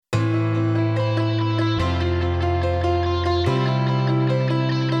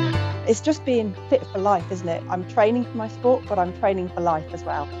It's just being fit for life, isn't it? I'm training for my sport, but I'm training for life as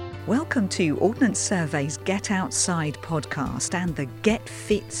well. Welcome to Ordnance Survey's Get Outside podcast and the Get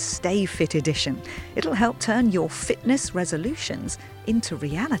Fit, Stay Fit edition. It'll help turn your fitness resolutions into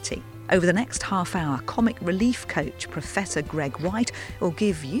reality. Over the next half hour, comic relief coach Professor Greg White will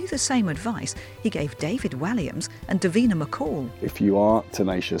give you the same advice he gave David Walliams and Davina McCall. If you are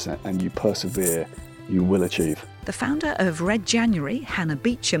tenacious and you persevere, you will achieve. The founder of Red January, Hannah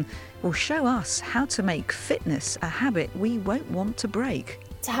Beecham, will show us how to make fitness a habit we won't want to break.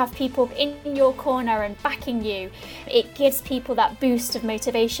 To have people in your corner and backing you, it gives people that boost of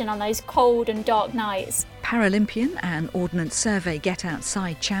motivation on those cold and dark nights. Paralympian and Ordnance Survey Get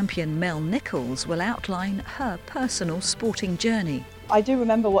Outside champion Mel Nichols will outline her personal sporting journey. I do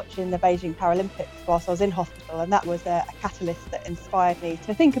remember watching the Beijing Paralympics whilst I was in hospital, and that was a catalyst that inspired me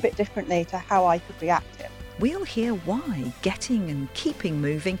to think a bit differently to how I could be active. We'll hear why getting and keeping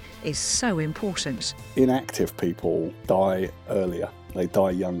moving is so important. Inactive people die earlier, they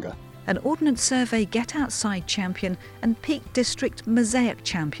die younger. An Ordnance Survey Get Outside champion and Peak District Mosaic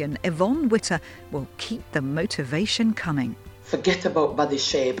champion Yvonne Witter will keep the motivation coming. Forget about body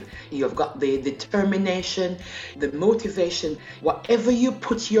shape. You've got the determination, the motivation. Whatever you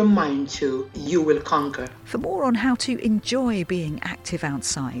put your mind to, you will conquer. For more on how to enjoy being active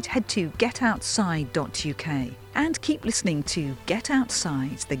outside, head to getoutside.uk. And keep listening to Get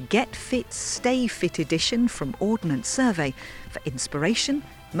Outside, the Get Fit, Stay Fit edition from Ordnance Survey for inspiration,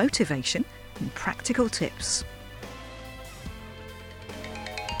 motivation and practical tips.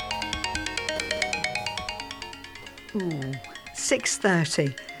 Ooh,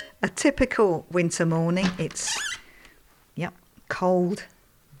 6:30. A typical winter morning. It's, cold,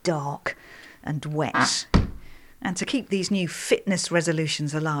 dark and wet. And to keep these new fitness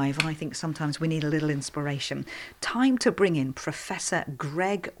resolutions alive, I think sometimes we need a little inspiration. Time to bring in Professor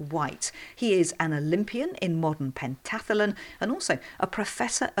Greg White. He is an Olympian in modern pentathlon and also a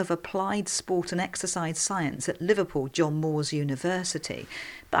Professor of Applied Sport and Exercise Science at Liverpool John Moores University.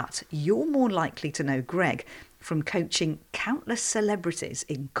 But you're more likely to know Greg from coaching countless celebrities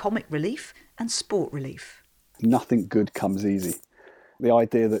in comic relief and sport relief. Nothing good comes easy. The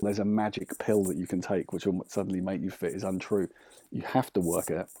idea that there's a magic pill that you can take which will suddenly make you fit is untrue. You have to work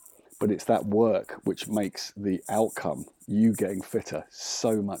at it, but it's that work which makes the outcome, you getting fitter,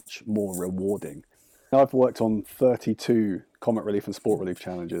 so much more rewarding. I've worked on 32 comic relief and sport relief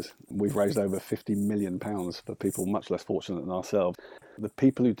challenges. We've raised over £50 million for people much less fortunate than ourselves. The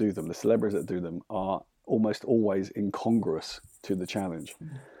people who do them, the celebrities that do them, are almost always incongruous to the challenge.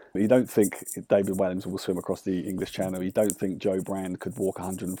 You don't think David Walliams will swim across the English Channel. You don't think Joe Brand could walk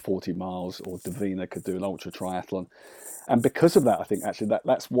 140 miles or Davina could do an ultra triathlon. And because of that, I think actually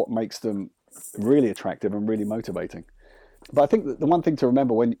that's what makes them really attractive and really motivating. But I think that the one thing to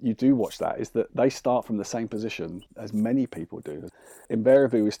remember when you do watch that is that they start from the same position as many people do.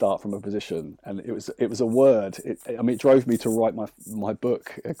 Invariably, we start from a position, and it was a word. It drove me to write my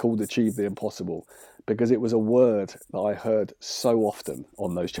book called Achieve the Impossible, because it was a word that I heard so often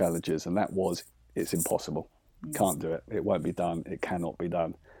on those challenges, and that was, it's impossible. Can't do it. It won't be done. It cannot be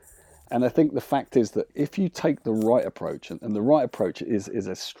done. And I think the fact is that if you take the right approach, and the right approach is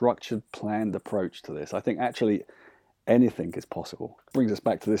a structured, planned approach to this, I think actually anything is possible. It brings us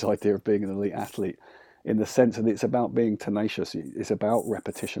back to this idea of being an elite athlete in the sense that it's about being tenacious. It's about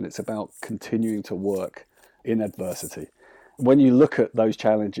repetition. It's about continuing to work in adversity. When you look at those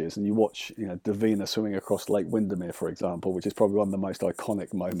challenges and you watch, Davina swimming across Lake Windermere, for example, which is probably one of the most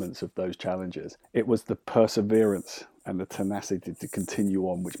iconic moments of those challenges, it was the perseverance and the tenacity to continue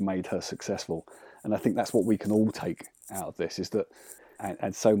on which made her successful. And I think that's what we can all take out of this, is that,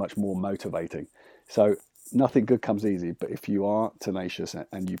 and so much more motivating. So nothing good comes easy, but if you are tenacious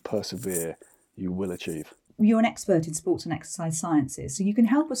and you persevere, you will achieve. You're an expert in sports and exercise sciences, so you can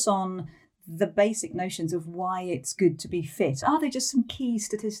help us on the basic notions of why it's good to be fit. Are there just some key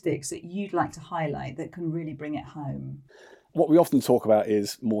statistics that you'd like to highlight that can really bring it home? What we often talk about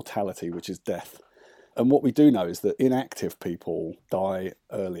is mortality, which is death. And what we do know is that inactive people die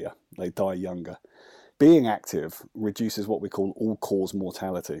earlier, they die younger. Being active reduces what we call all-cause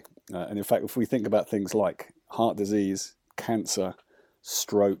mortality. And in fact, if we think about things like heart disease, cancer,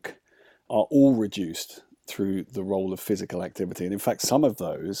 stroke, are all reduced through the role of physical activity. And in fact, some of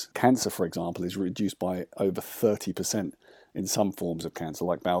those, cancer, for example, is reduced by over 30% in some forms of cancer,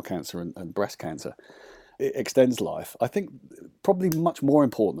 like bowel cancer and breast cancer. It extends life. I think probably much more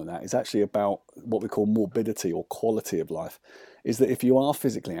important than that is actually about what we call morbidity or quality of life, is that if you are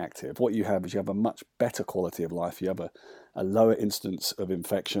physically active, what you have is you have a much better quality of life. You have a lower instance of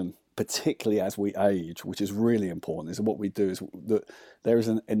infection, particularly as we age, which is really important, is what we do is that there is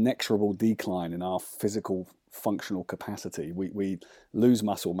an inexorable decline in our physical functional capacity. We lose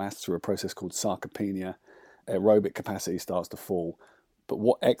muscle mass through a process called sarcopenia. Aerobic capacity starts to fall. But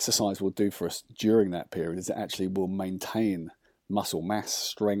what exercise will do for us during that period is it actually will maintain muscle mass,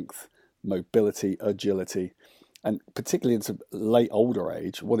 strength, mobility, agility, and particularly into late older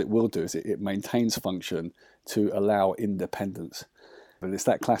age, what it will do is it maintains function to allow independence. And it's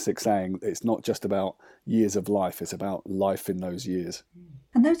that classic saying, it's not just about years of life, it's about life in those years.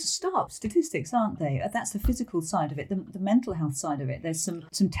 And those are stark statistics, aren't they? That's the physical side of it, the mental health side of it. There's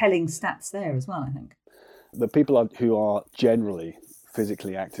some telling stats there as well, I think. The people who are generally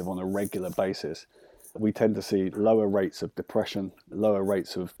physically active on a regular basis, we tend to see lower rates of depression, lower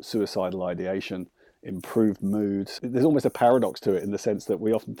rates of suicidal ideation, improved moods. There's almost a paradox to it in the sense that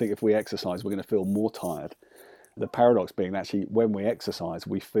we often think if we exercise, we're going to feel more tired. The paradox being actually when we exercise,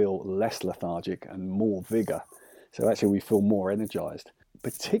 we feel less lethargic and more vigor. So actually we feel more energized.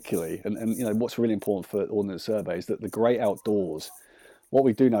 Particularly, and you know what's really important for Ordnance surveys, that the great outdoors, what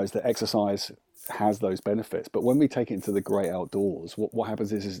we do know is that exercise has those benefits, but when we take it into the great outdoors, what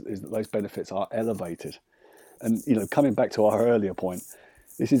happens is that those benefits are elevated. And you know, coming back to our earlier point,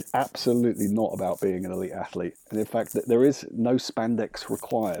 this is absolutely not about being an elite athlete, and in fact there is no spandex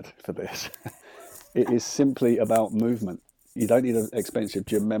required for this. It is simply about movement. You don't need an expensive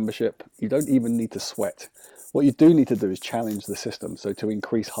gym membership. You don't even need to sweat. What you do need to do is challenge the system, so to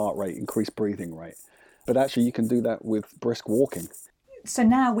increase heart rate, increase breathing rate. But actually you can do that with brisk walking. So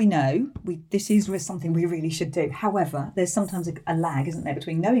now we know this is something we really should do. However, there's sometimes a lag, isn't there,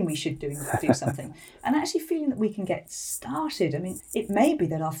 between knowing we should do something and actually feeling that we can get started. I mean, it may be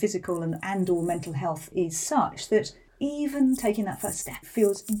that our physical and or mental health is such that even taking that first step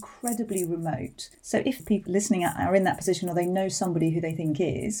feels incredibly remote. So if people listening are in that position, or they know somebody who they think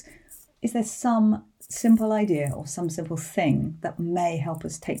is there some simple idea or some simple thing that may help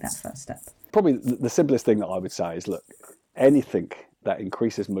us take that first step? Probably the simplest thing that I would say is, look, anything that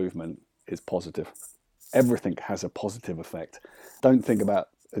increases movement is positive. Everything has a positive effect. Don't think about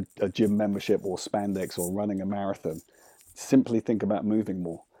a gym membership or spandex or running a marathon. Simply think about moving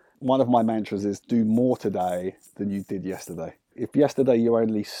more. One of my mantras is do more today than you did yesterday. If yesterday you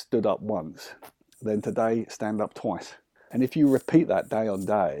only stood up once, then today stand up twice. And if you repeat that day on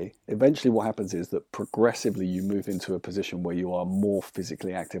day, eventually what happens is that progressively you move into a position where you are more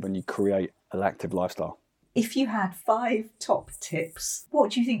physically active and you create an active lifestyle. If you had 5 top tips,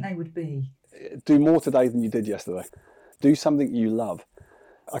 what do you think they would be? Do more today than you did yesterday. Do something you love.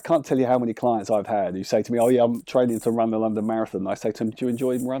 I can't tell you how many clients I've had who say to me, oh yeah, I'm training to run the London Marathon. And I say to them, do you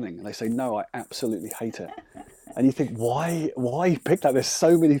enjoy running? And they say, no, I absolutely hate it. And you think, why pick that? There's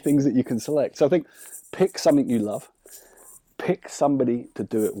so many things that you can select. So I think pick something you love. Pick somebody to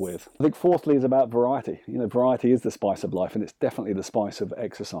do it with. I think fourthly is about variety. You know, variety is the spice of life, and it's definitely the spice of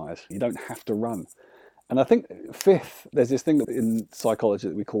exercise. You don't have to run. And I think fifth, there's this thing in psychology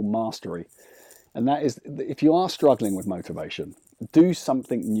that we call mastery. And that is, if you are struggling with motivation, do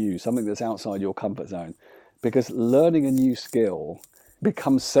something new, something that's outside your comfort zone. Because learning a new skill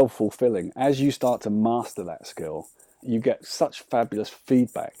becomes self-fulfilling. As you start to master that skill, you get such fabulous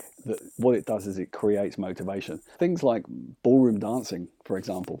feedback that what it does is it creates motivation. Things like ballroom dancing, for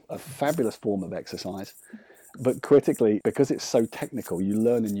example, a fabulous form of exercise. But critically, because it's so technical, you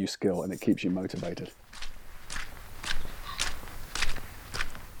learn a new skill and it keeps you motivated.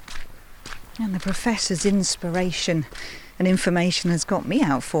 And the professor's inspiration and information has got me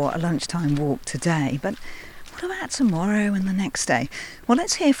out for a lunchtime walk today. But what about tomorrow and the next day? Well,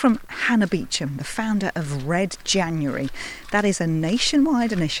 let's hear from Hannah Beecham, the founder of Red January. That is a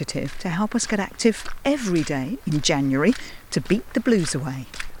nationwide initiative to help us get active every day in January to beat the blues away.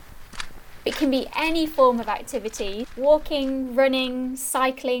 It can be any form of activity: walking, running,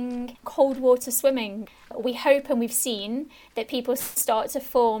 cycling, cold water swimming. We hope and we've seen that people start to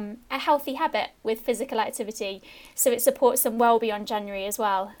form a healthy habit with physical activity, so it supports them well beyond January as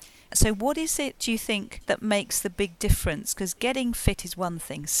well. So what is it, do you think, that makes the big difference? Because getting fit is one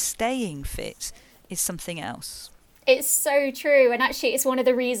thing, staying fit is something else. It's so true, and actually it's one of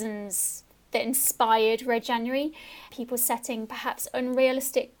the reasons that inspired Red January. People setting perhaps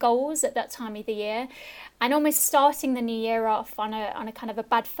unrealistic goals at that time of the year and almost starting the new year off on a kind of a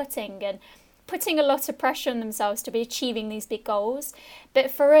bad footing and putting a lot of pressure on themselves to be achieving these big goals. But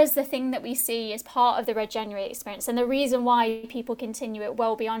for us, the thing that we see as part of the Red January experience, and the reason why people continue it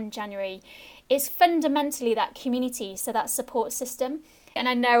well beyond January, is fundamentally that community, so that support system. And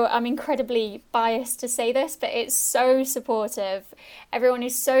I know I'm incredibly biased to say this, but it's so supportive. Everyone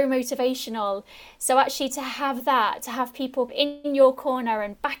is so motivational. So actually to have that, to have people in your corner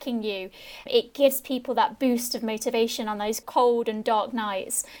and backing you, it gives people that boost of motivation on those cold and dark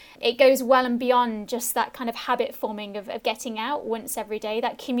nights. It goes well and beyond just that kind of habit forming of getting out once every day.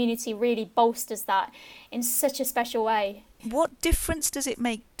 That community really bolsters that in such a special way. What difference does it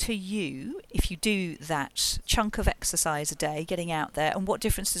make to you if you do that chunk of exercise a day, getting out there, and what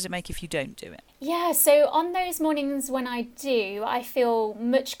difference does it make if you don't do it? Yeah, so on those mornings when I do, I feel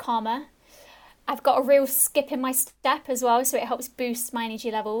much calmer. I've got a real skip in my step as well, so it helps boost my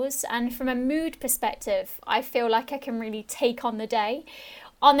energy levels. And from a mood perspective, I feel like I can really take on the day.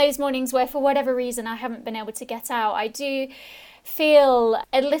 On those mornings where, for whatever reason, I haven't been able to get out, I do feel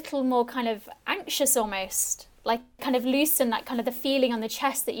a little more kind of anxious almost. Like kind of loosen that kind of the feeling on the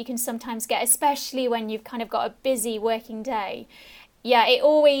chest that you can sometimes get, especially when you've kind of got a busy working day. Yeah, it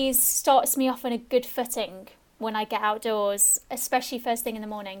always starts me off on a good footing when I get outdoors, especially first thing in the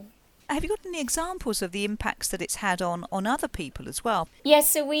morning. Have you got any examples of the impacts that it's had on other people as well? Yes,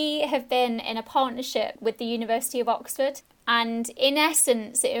 so we have been in a partnership with the University of Oxford. And in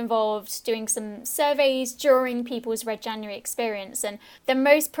essence, it involved doing some surveys during people's Red January experience. And the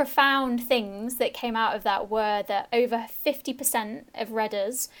most profound things that came out of that were that over 50% of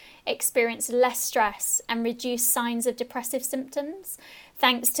Redders experienced less stress and reduced signs of depressive symptoms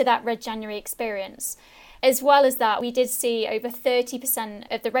thanks to that Red January experience. As well as that, we did see over 30%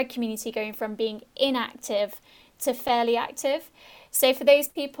 of the Red community going from being inactive to fairly active. So for those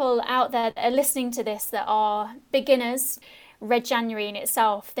people out there that are listening to this that are beginners, Red January in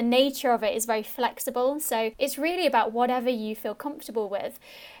itself, the nature of it is very flexible. So it's really about whatever you feel comfortable with.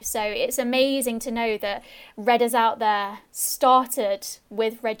 So it's amazing to know that Redders out there started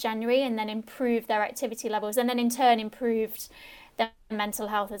with Red January and then improved their activity levels and then in turn improved their mental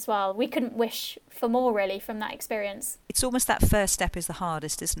health as well. We couldn't wish for more really from that experience. It's almost that first step is the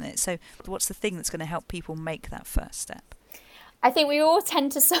hardest, isn't it? So what's the thing that's going to help people make that first step? I think we all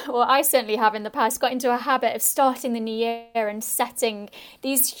tend to, well, I certainly have in the past, got into a habit of starting the new year and setting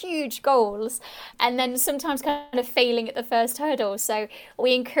these huge goals and then sometimes kind of failing at the first hurdle. So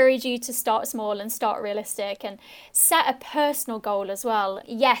we encourage you to start small and start realistic and set a personal goal as well.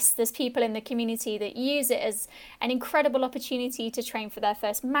 Yes, there's people in the community that use it as an incredible opportunity to train for their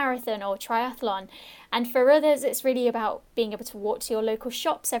first marathon or triathlon. And for others, it's really about being able to walk to your local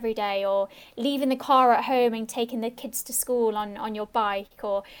shops every day or leaving the car at home and taking the kids to school on your bike,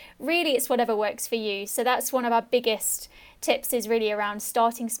 or really it's whatever works for you. So that's one of our biggest tips, is really around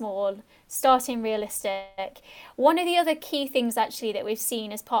starting small, starting realistic. One of the other key things actually that we've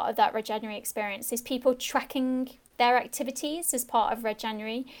seen as part of that Red January experience is people tracking their activities as part of Red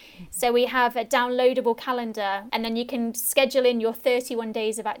January. So we have a downloadable calendar and then you can schedule in your 31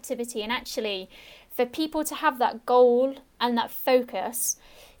 days of activity, and actually for people to have that goal and that focus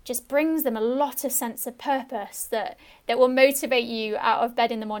just brings them a lot of sense of purpose that will motivate you out of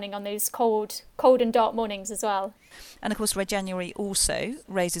bed in the morning on those cold and dark mornings as well. And of course Red January also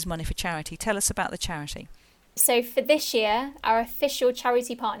raises money for charity. Tell us about the charity. So for this year, our official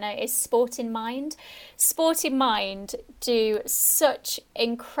charity partner is Sport in Mind. Sport in Mind do such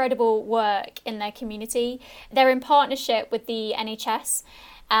incredible work in their community. They're in partnership with the NHS.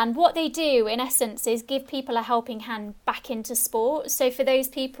 And what they do, in essence, is give people a helping hand back into sport. So for those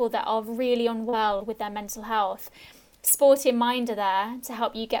people that are really unwell with their mental health, Sport in Mind are there to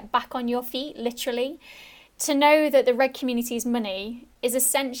help you get back on your feet, literally. To know that the Red community's money is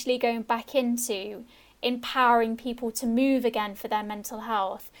essentially going back into empowering people to move again for their mental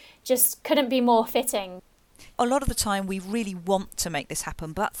health just couldn't be more fitting. A lot of the time we really want to make this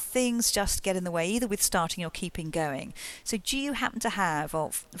happen, but things just get in the way, either with starting or keeping going. So do you happen to have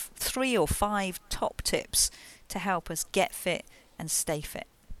 3 or 5 top tips to help us get fit and stay fit?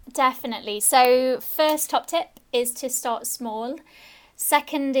 Definitely. So first top tip is to start small.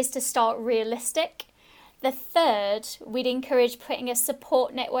 Second is to start realistic. The third, we'd encourage putting a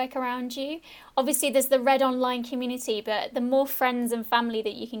support network around you. Obviously, there's the Red online community, but the more friends and family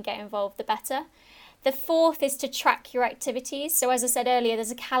that you can get involved, the better. The fourth is to track your activities. So as I said earlier,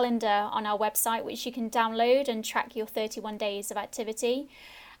 there's a calendar on our website which you can download and track your 31 days of activity.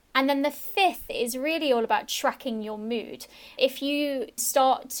 And then the fifth is really all about tracking your mood. If you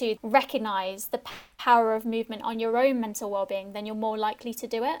start to recognise the power of movement on your own mental well-being, then you're more likely to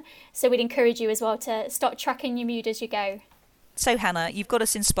do it. So we'd encourage you as well to start tracking your mood as you go. So Hannah, you've got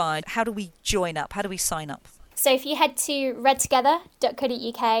us inspired. How do we join up? How do we sign up? So if you head to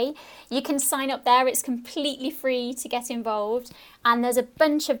redtogether.co.uk, you can sign up there. It's completely free to get involved. And there's a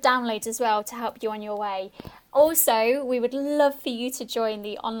bunch of downloads as well to help you on your way. Also, we would love for you to join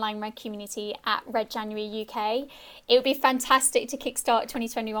the online Red community at Red January UK. It would be fantastic to kickstart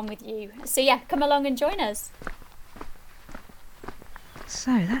 2021 with you. So yeah, come along and join us.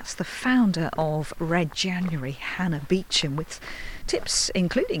 So that's the founder of Red January, Hannah Beecham, with tips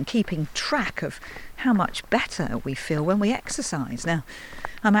including keeping track of how much better we feel when we exercise. Now,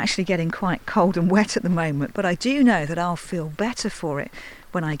 I'm actually getting quite cold and wet at the moment, but I do know that I'll feel better for it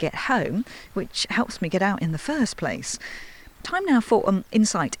when I get home, which helps me get out in the first place. Time now for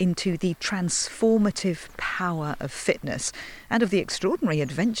insight into the transformative power of fitness and of the extraordinary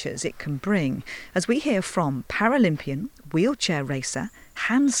adventures it can bring, as we hear from Paralympian, wheelchair racer,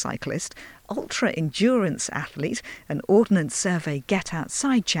 hand cyclist, ultra-endurance athlete and Ordnance Survey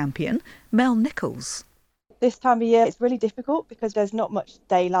GetOutside champion, Mel Nichols. This time of year it's really difficult because there's not much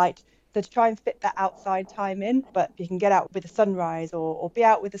daylight. So to try and fit that outside time in, but you can get out with the sunrise or be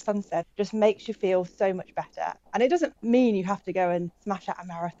out with the sunset, just makes you feel so much better. And it doesn't mean you have to go and smash out a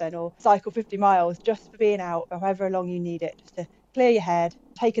marathon or cycle 50 miles, just for being out however long you need it, just to clear your head,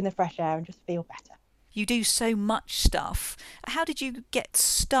 take in the fresh air and just feel better. You do so much stuff. How did you get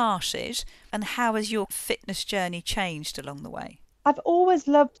started and how has your fitness journey changed along the way? I've always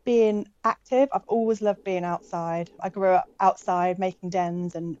loved being active. I've always loved being outside. I grew up outside making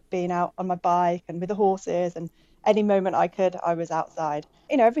dens and being out on my bike and with the horses, and any moment I could, I was outside.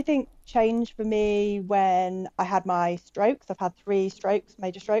 You know, everything changed for me when I had my strokes. I've had 3 strokes,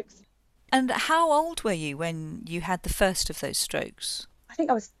 major strokes. And how old were you when you had the first of those strokes? I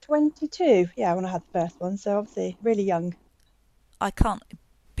think I was 22, when I had the first one, so obviously really young. I can't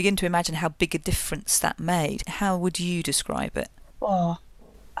begin to imagine how big a difference that made. How would you describe it? Oh,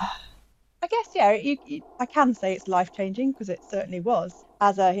 I guess, I can say it's life-changing because it certainly was.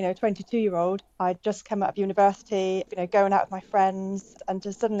 As a, 22-year-old, I just come out of university, going out with my friends, and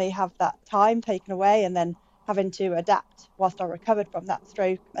to suddenly have that time taken away and then having to adapt whilst I recovered from that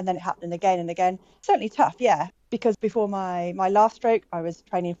stroke and then it happening again and again. Certainly tough, because before my last stroke, I was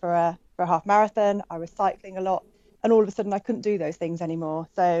training for a half marathon, I was cycling a lot, and all of a sudden I couldn't do those things anymore.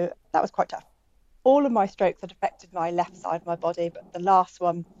 So that was quite tough. All of my strokes had affected my left side of my body, but the last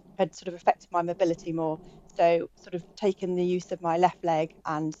one had sort of affected my mobility more. So sort of taken the use of my left leg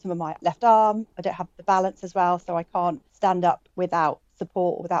and some of my left arm. I don't have the balance as well, so I can't stand up without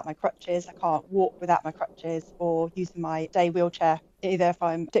support, without my crutches. I can't walk without my crutches or using my day wheelchair, either if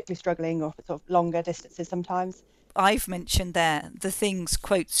I'm particularly struggling or for sort of longer distances sometimes. I've mentioned there the things,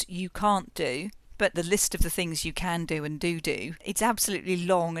 quotes, you can't do. But the list of the things you can do and do, it's absolutely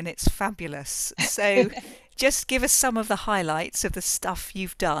long and it's fabulous. So just give us some of the highlights of the stuff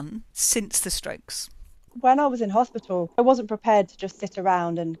you've done since the strokes. When I was in hospital, I wasn't prepared to just sit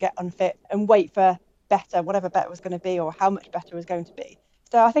around and get unfit and wait for better, whatever better was going to be or how much better it was going to be.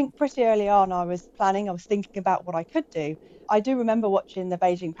 So I think pretty early on I was thinking about what I could do. I do remember watching the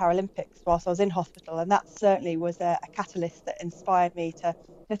Beijing Paralympics whilst I was in hospital, and that certainly was a catalyst that inspired me to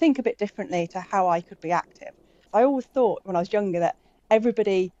think a bit differently to how I could be active. I always thought when I was younger that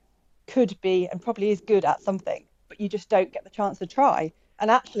everybody could be and probably is good at something, but you just don't get the chance to try. And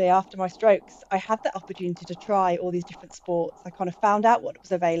actually, after my strokes, I had the opportunity to try all these different sports. I kind of found out what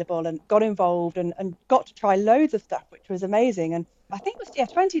was available and got involved and got to try loads of stuff, which was amazing. And I think it was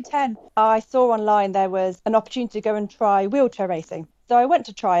 2010, I saw online there was an opportunity to go and try wheelchair racing. So I went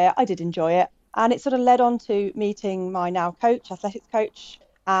to try it. I did enjoy it. And it sort of led on to meeting my now coach, athletics coach.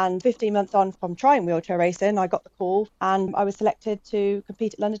 And 15 months on from trying wheelchair racing, I got the call and I was selected to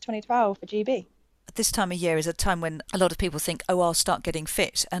compete at London 2012 for GB. This time of year is a time when a lot of people think, I'll start getting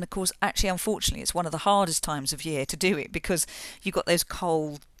fit. And of course, actually, unfortunately, it's one of the hardest times of year to do it because you've got those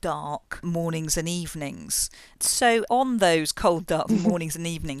cold, dark mornings and evenings. So on those cold, dark mornings and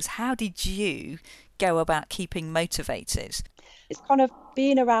evenings, how did you go about keeping motivated? It's kind of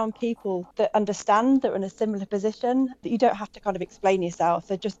being around people that understand, that are in a similar position, that you don't have to kind of explain yourself.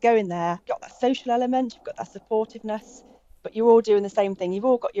 So just going there, you've got that social element, you've got that supportiveness, but you're all doing the same thing. You've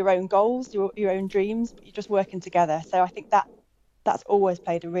all got your own goals, your own dreams, but you're just working together. So I think that's always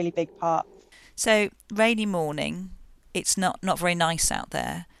played a really big part. So rainy morning, it's not very nice out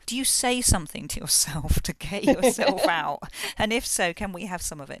there. Do you say something to yourself to get yourself out? And if so, can we have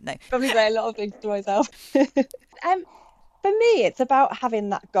some of it? No. Probably say a lot of things to myself. For me, it's about having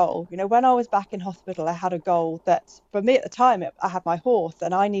that goal. When I was back in hospital, I had a goal that for me at the time, I had my horse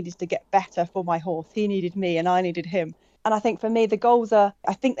and I needed to get better for my horse. He needed me and I needed him. And I think for me, the goals I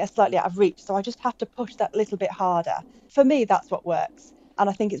think they're slightly out of reach. So I just have to push that little bit harder. For me, that's what works. And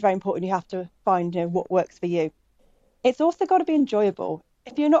I think it's very important you have to find, what works for you. It's also got to be enjoyable.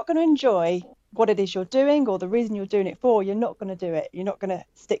 If you're not going to enjoy what it is you're doing or the reason you're doing it for, you're not going to do it. You're not going to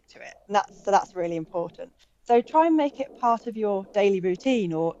stick to it. And that's really important. So try and make it part of your daily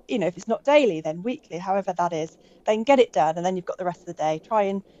routine, or, if it's not daily, then weekly, however that is, then get it done. And then you've got the rest of the day. Try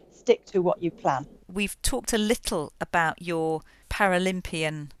and stick to what you plan. We've talked a little about your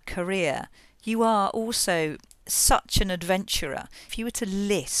Paralympian career. You are also such an adventurer. If you were to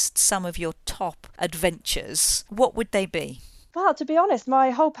list some of your top adventures, what would they be? Well, to be honest, my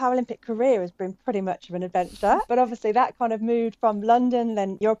whole Paralympic career has been pretty much of an adventure. But obviously that kind of moved from London,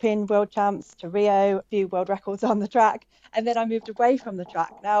 then European World Champs, to Rio, a few world records on the track. And then I moved away from the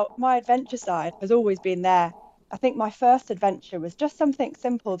track. Now, my adventure side has always been there. I think my first adventure was just something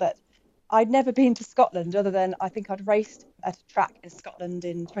simple that I'd never been to Scotland, other than I think I'd raced at a track in Scotland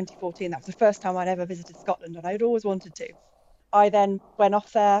in 2014. That was the first time I'd ever visited Scotland, and I'd always wanted to. I then went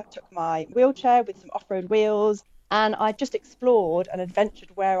off there, took my wheelchair with some off-road wheels, and I just explored and adventured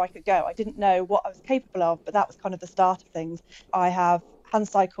where I could go. I didn't know what I was capable of, but that was kind of the start of things. I have hand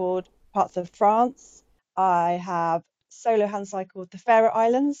cycled parts of France. I have solo hand cycled the Faroe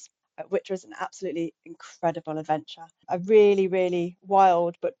Islands, which was an absolutely incredible adventure. A really, really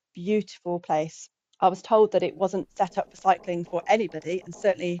wild but beautiful place. I was told that it wasn't set up for cycling for anybody, and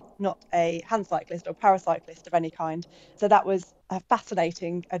certainly not a hand cyclist or paracyclist of any kind. So that was a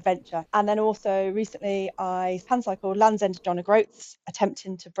fascinating adventure. And then also recently I hand cycled Land's End to John O'Groats,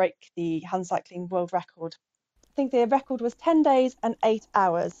 attempting to break the hand cycling world record. I think the record was 10 days and 8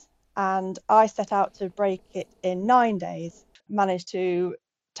 hours, and I set out to break it in 9 days. Managed to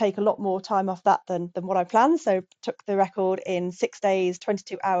take a lot more time off that than what I planned. So took the record in 6 days,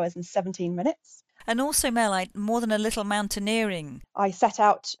 22 hours and 17 minutes. And also, Mel, more than a little mountaineering. I set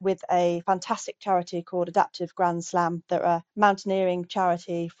out with a fantastic charity called Adaptive Grand Slam. They're a mountaineering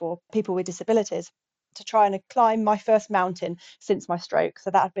charity for people with disabilities, to try and climb my first mountain since my stroke. So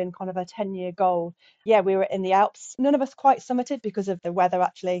that had been kind of a 10-year goal. Yeah, we were in the Alps. None of us quite summited because of the weather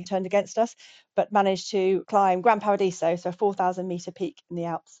actually turned against us, but managed to climb Gran Paradiso, so a 4,000 metre peak in the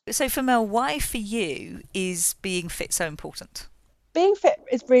Alps. So for Mel, why for you is being fit so important? Being fit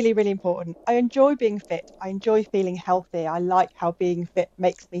is really, really important. I enjoy being fit. I enjoy feeling healthy. I like how being fit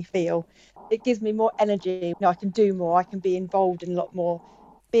makes me feel. It gives me more energy. I can do more. I can be involved in a lot more.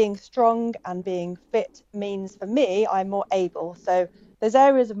 Being strong and being fit means, for me, I'm more able. So there's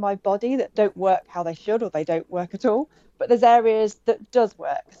areas of my body that don't work how they should, or they don't work at all. But there's areas that does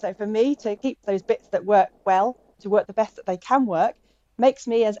work. So for me to keep those bits that work well, to work the best that they can work, makes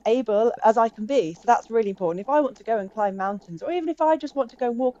me as able as I can be. So that's really important. If I want to go and climb mountains, or even if I just want to go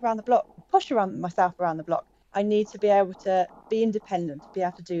and walk around the block, push myself around the block, I need to be able to be independent, to be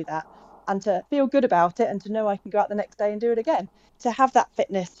able to do that, and to feel good about it, and to know I can go out the next day and do it again. To have that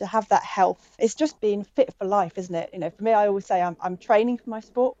fitness, to have that health, it's just being fit for life, isn't it? For me, I always say I'm training for my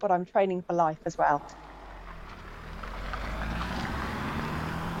sport, but I'm training for life as well.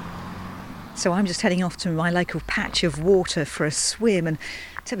 So I'm just heading off to my local patch of water for a swim, and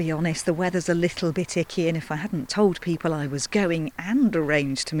to be honest, the weather's a little bit icky, and if I hadn't told people I was going and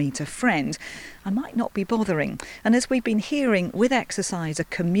arranged to meet a friend, I might not be bothering. And as we've been hearing, with exercise, a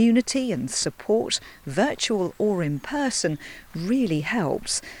community and support, virtual or in person, really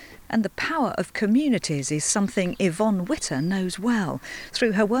helps. And the power of communities is something Yvonne Witter knows well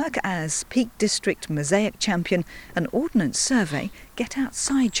through her work as Peak District Mosaic Champion and Ordnance Survey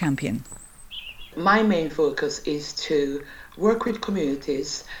GetOutside Champion. My main focus is to work with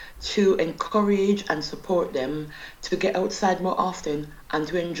communities to encourage and support them to get outside more often and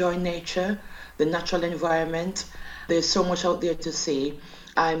to enjoy nature, the natural environment. There's so much out there to see.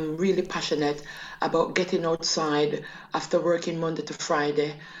 I'm really passionate about getting outside after working Monday to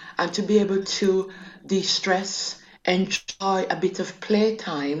Friday, and to be able to de-stress, enjoy a bit of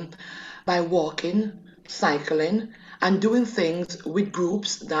playtime by walking, cycling, and doing things with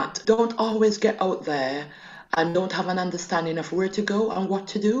groups that don't always get out there and don't have an understanding of where to go and what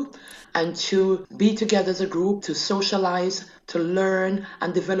to do, and to be together as a group, to socialize, to learn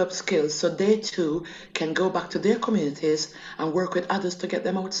and develop skills so they too can go back to their communities and work with others to get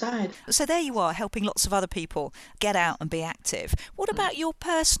them outside. So there you are, helping lots of other people get out and be active. What about your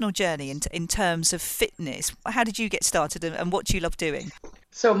personal journey in terms of fitness? How did you get started, and what do you love doing?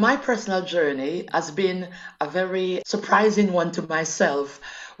 So my personal journey has been a very surprising one to myself.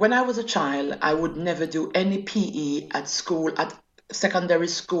 When I was a child, I would never do any PE at school, at secondary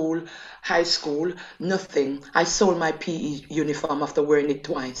school, high school, nothing. I sold my PE uniform after wearing it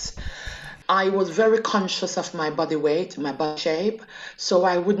twice. I was very conscious of my body weight, my body shape, so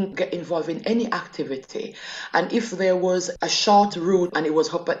I wouldn't get involved in any activity. And if there was a short route and it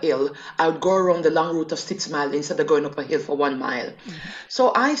was up a hill, I would go around the long route of 6 miles instead of going up a hill for 1 mile. Mm-hmm.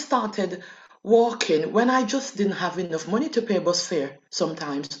 So I started walking when I just didn't have enough money to pay bus fare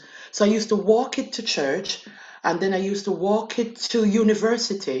sometimes. So I used to walk it to church, and then I used to walk it to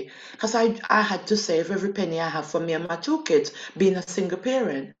university because I had to save every penny I have for me and my 2 kids, being a single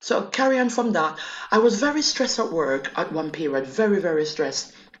parent. So carry on from that. I was very stressed at work at one period, very, very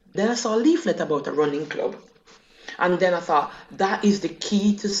stressed. Then I saw a leaflet about a running club. And then I thought, that is the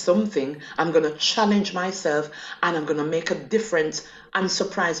key to something. I'm going to challenge myself and I'm going to make a difference and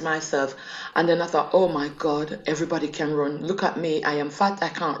surprise myself. And then I thought, oh my God, everybody can run. Look at me. I am fat. I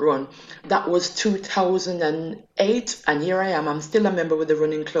can't run. That was 2008. And here I am. I'm still a member with the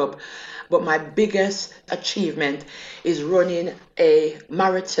running club. But my biggest achievement is running a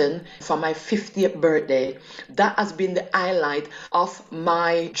marathon for my 50th birthday. That has been the highlight of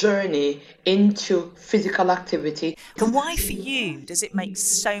my journey into physical activity. And why for you does it make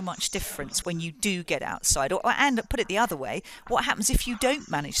so much difference when you do get outside? And put it the other way, what happens if you don't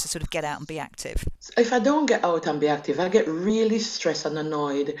manage to sort of get out and be active? If I don't get out and be active, I get really stressed and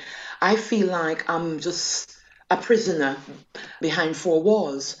annoyed. I feel like I'm just a prisoner behind 4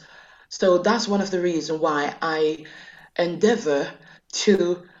 walls. So that's one of the reasons why I endeavor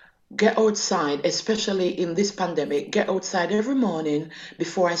to get outside, especially in this pandemic, get outside every morning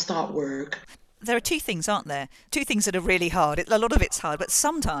before I start work. There are 2 things, aren't there? 2 things that are really hard. A lot of it's hard, but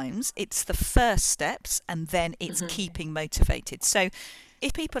sometimes it's the first steps and then it's keeping motivated. So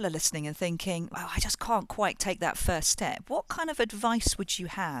if people are listening and thinking, oh, I just can't quite take that first step, what kind of advice would you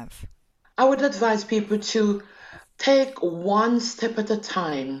have? I would advise people to take 1 step at a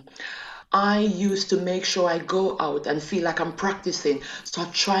time. I used to make sure I go out and feel like I'm practicing. So I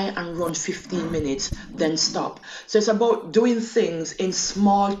try and run 15 minutes, then stop. So it's about doing things in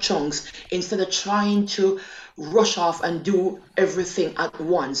small chunks instead of trying to rush off and do everything at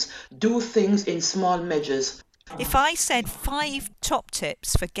once. Do things in small measures. If I said 5 top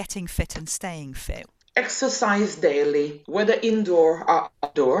tips for getting fit and staying fit. Exercise daily, whether indoor or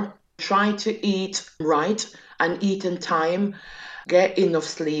outdoor. Try to eat right and eat in time. Get enough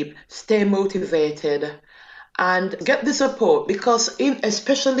sleep, stay motivated, and get the support, because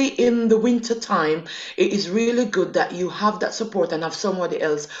especially in the winter time, it is really good that you have that support and have somebody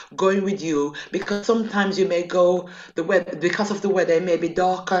else going with you, because sometimes you may go, because of the weather, it may be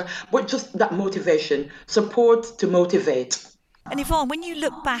darker, but just that motivation, support to motivate. And Yvonne, when you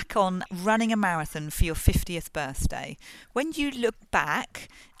look back on running a marathon for your 50th birthday, when you look back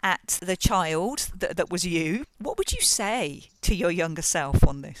at the child that was you, what would you say to your younger self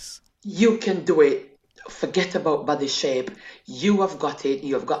on this? You can do it. Forget about body shape. You have got it.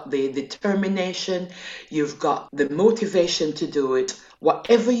 You've got the determination. You've got the motivation to do it.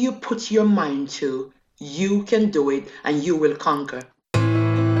 Whatever you put your mind to, you can do it and you will conquer.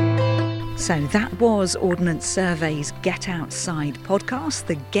 So that was Ordnance Survey's Get Outside podcast,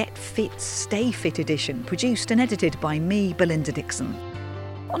 the Get Fit, Stay Fit edition, produced and edited by me, Belinda Dixon.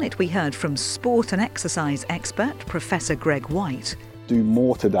 On it we heard from sport and exercise expert Professor Greg White. Do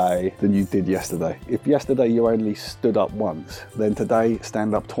more today than you did yesterday. If yesterday you only stood up once, then today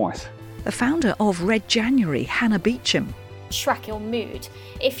stand up twice. The founder of Red January, Hannah Beecham. Track your mood.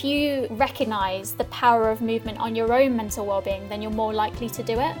 If you recognise the power of movement on your own mental well-being, then you're more likely to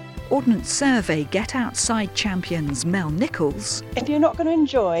do it. Ordnance Survey Get Outside champions Mel Nichols. If you're not going to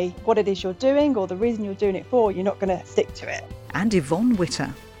enjoy what it is you're doing or the reason you're doing it for, you're not going to stick to it. And Yvonne Witter.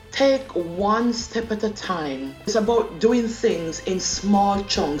 Take 1 step at a time. It's about doing things in small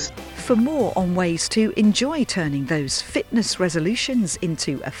chunks. For more on ways to enjoy turning those fitness resolutions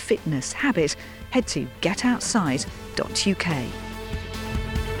into a fitness habit, head to getoutside.uk.